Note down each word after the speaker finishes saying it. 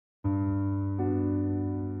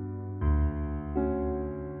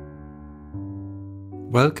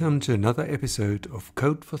Welcome to another episode of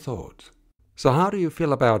Code for Thought. So how do you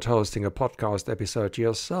feel about hosting a podcast episode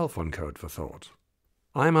yourself on Code for Thought?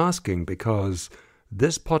 I'm asking because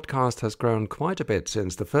this podcast has grown quite a bit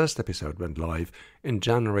since the first episode went live in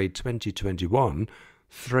January 2021,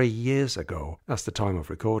 3 years ago as the time of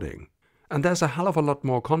recording. And there's a hell of a lot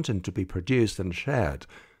more content to be produced and shared.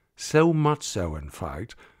 So much so, in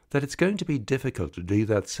fact, that it's going to be difficult to do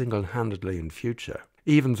that single-handedly in future,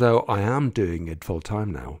 even though I am doing it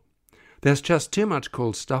full-time now. There's just too much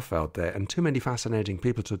cool stuff out there and too many fascinating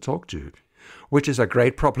people to talk to, which is a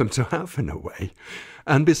great problem to have in a way.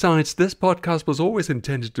 And besides, this podcast was always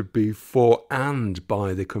intended to be for and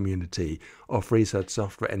by the community of research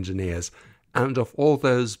software engineers and of all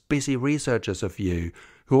those busy researchers of you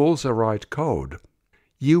who also write code.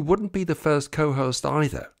 You wouldn't be the first co-host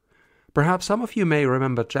either. Perhaps some of you may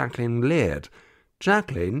remember Jacqueline Laird.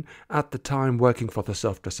 Jacqueline, at the time working for the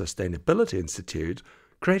Software Sustainability Institute,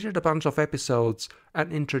 created a bunch of episodes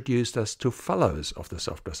and introduced us to fellows of the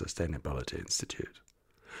Software Sustainability Institute.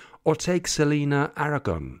 Or take Selina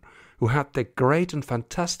Aragon, who had the great and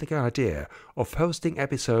fantastic idea of hosting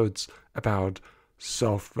episodes about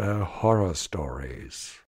software horror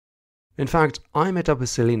stories. In fact, I met up with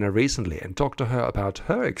Selina recently and talked to her about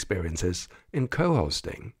her experiences in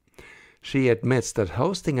co-hosting. She admits that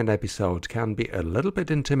hosting an episode can be a little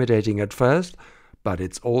bit intimidating at first, but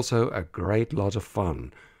it's also a great lot of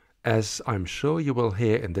fun, as I'm sure you will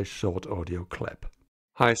hear in this short audio clip.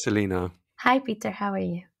 Hi, Selina. Hi, Peter. How are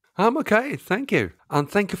you? I'm okay, thank you. And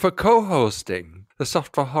thank you for co-hosting the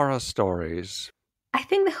Software Horror Stories. I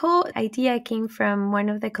think the whole idea came from one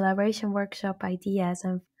of the collaboration workshop ideas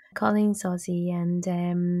of Colleen Saucy and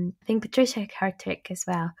I think Patricia Hartrick as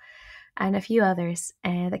well, and a few others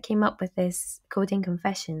that came up with this coding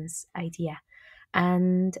confessions idea.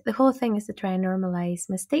 And the whole thing is to try and normalize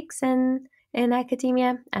mistakes in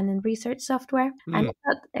academia and in research software. And I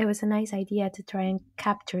thought it was a nice idea to try and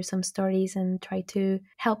capture some stories and try to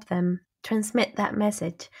help them transmit that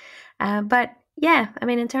message. But yeah, I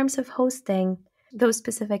mean, in terms of hosting those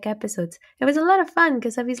specific episodes, it was a lot of fun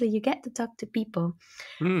because obviously you get to talk to people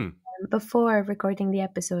before recording the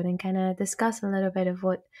episode and kind of discuss a little bit of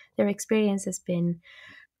what their experience has been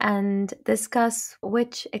and discuss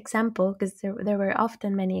which example, because there were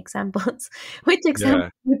often many examples, which example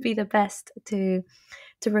would be the best to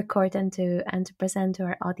record and to present to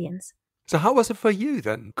our audience. So how was it for you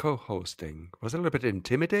then, co-hosting? Was it a little bit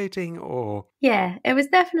intimidating or? Yeah, it was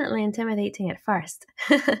definitely intimidating at first.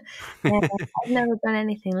 I've never done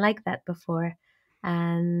anything like that before.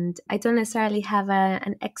 And I don't necessarily have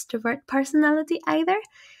an extrovert personality either.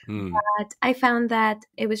 But I found that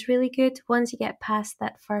it was really good once you get past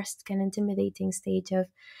that first kind of intimidating stage of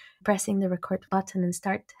pressing the record button and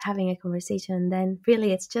start having a conversation. Then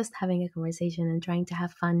really it's just having a conversation and trying to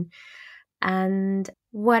have fun. And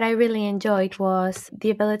what I really enjoyed was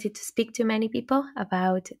the ability to speak to many people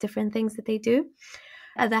about different things that they do.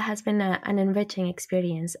 That has been an enriching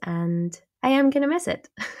experience, and I am going to miss it.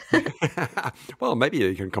 Well, maybe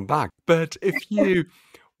you can come back. But if you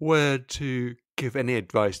were to give any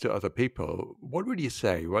advice to other people, what would you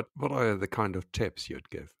say? What are the kind of tips you'd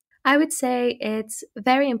give? I would say it's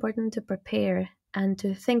very important to prepare and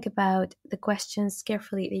to think about the questions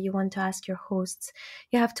carefully that you want to ask your hosts.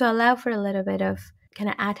 You have to allow for a little bit of kind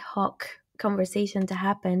of ad hoc conversation to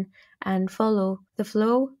happen and follow the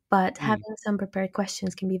flow, but having some prepared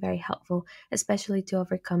questions can be very helpful, especially to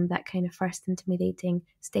overcome that kind of first intimidating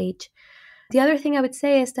stage. The other thing I would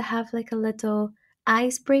say is to have like a little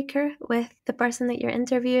icebreaker with the person that you're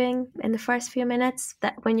interviewing in the first few minutes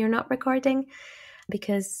that when you're not recording,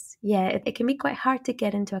 because it can be quite hard to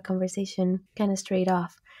get into a conversation kind of straight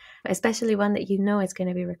off, especially one that you know is going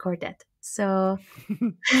to be recorded. So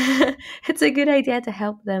it's a good idea to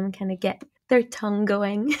help them kind of get their tongue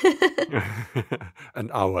going.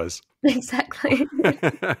 And hours. Exactly.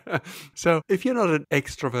 So if you're not an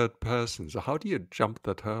extrovert person, so how do you jump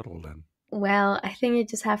that hurdle then? Well, I think you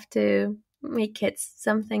just have to make it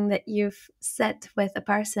something that you've set with a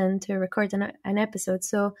person to record an episode.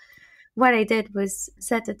 So what I did was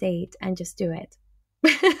set a date and just do it.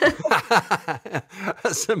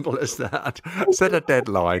 As simple as that. Set a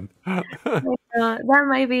deadline. That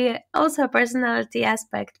might be also a personality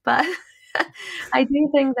aspect, but I do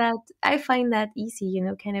think that I find that easy,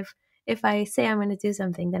 kind of if I say I'm going to do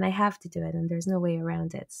something, then I have to do it and there's no way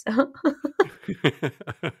around it. So.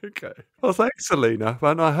 Okay. Well, thanks, Selina.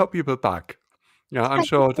 And I hope you'll be back. Yeah, I'm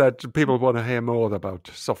sure that people want to hear more about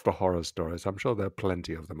software horror stories. I'm sure there are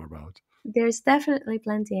plenty of them around. There's definitely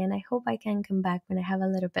plenty, and I hope I can come back when I have a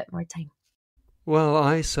little bit more time. Well,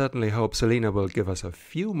 I certainly hope Selina will give us a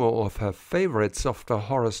few more of her favorite software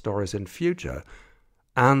horror stories in future.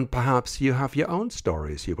 And perhaps you have your own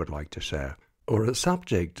stories you would like to share, or a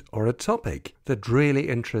subject or a topic that really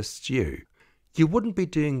interests you. You wouldn't be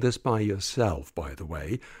doing this by yourself, by the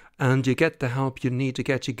way, and you get the help you need to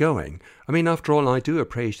get you going. I mean, after all, I do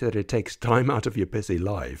appreciate it takes time out of your busy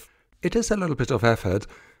life. It is a little bit of effort,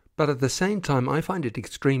 but at the same time, I find it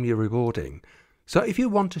extremely rewarding. So if you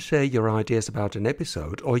want to share your ideas about an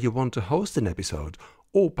episode, or you want to host an episode,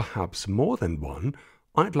 or perhaps more than one,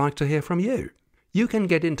 I'd like to hear from you. You can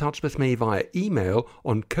get in touch with me via email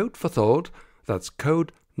on Code for Thought, that's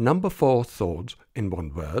code number 4 thought in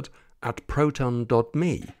one word, at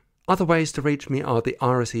proton.me. Other ways to reach me are the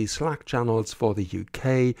RSE Slack channels for the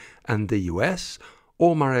UK and the US,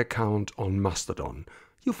 or my account on Mastodon.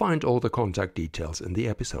 You'll find all the contact details in the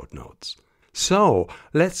episode notes. So,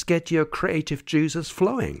 let's get your creative juices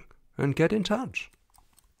flowing and get in touch.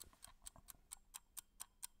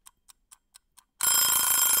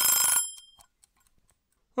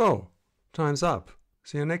 Oh, time's up.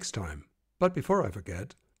 See you next time. But before I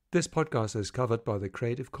forget, this podcast is covered by the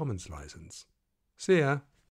Creative Commons license. See ya.